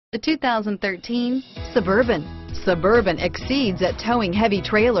The 2013 Suburban. Suburban exceeds at towing heavy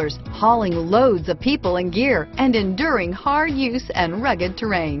trailers, hauling loads of people and gear, and enduring hard use and rugged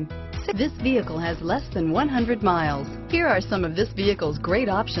terrain. This vehicle has less than 100 miles. Here are some of this vehicle's great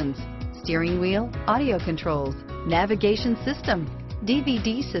options: steering wheel audio controls, navigation system,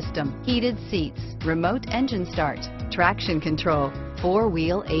 DVD system, heated seats, remote engine start, traction control,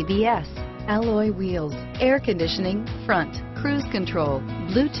 four-wheel ABS, alloy wheels, air conditioning, front, cruise control,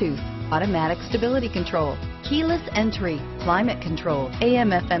 Bluetooth, automatic stability control, keyless entry, climate control,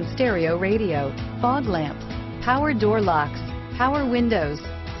 AM/FM stereo radio, fog lamps, power door locks, power windows,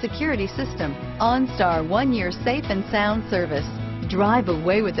 security system, OnStar 1-year safe and sound service. Drive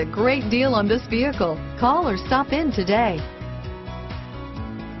away with a great deal on this vehicle. Call or stop in today.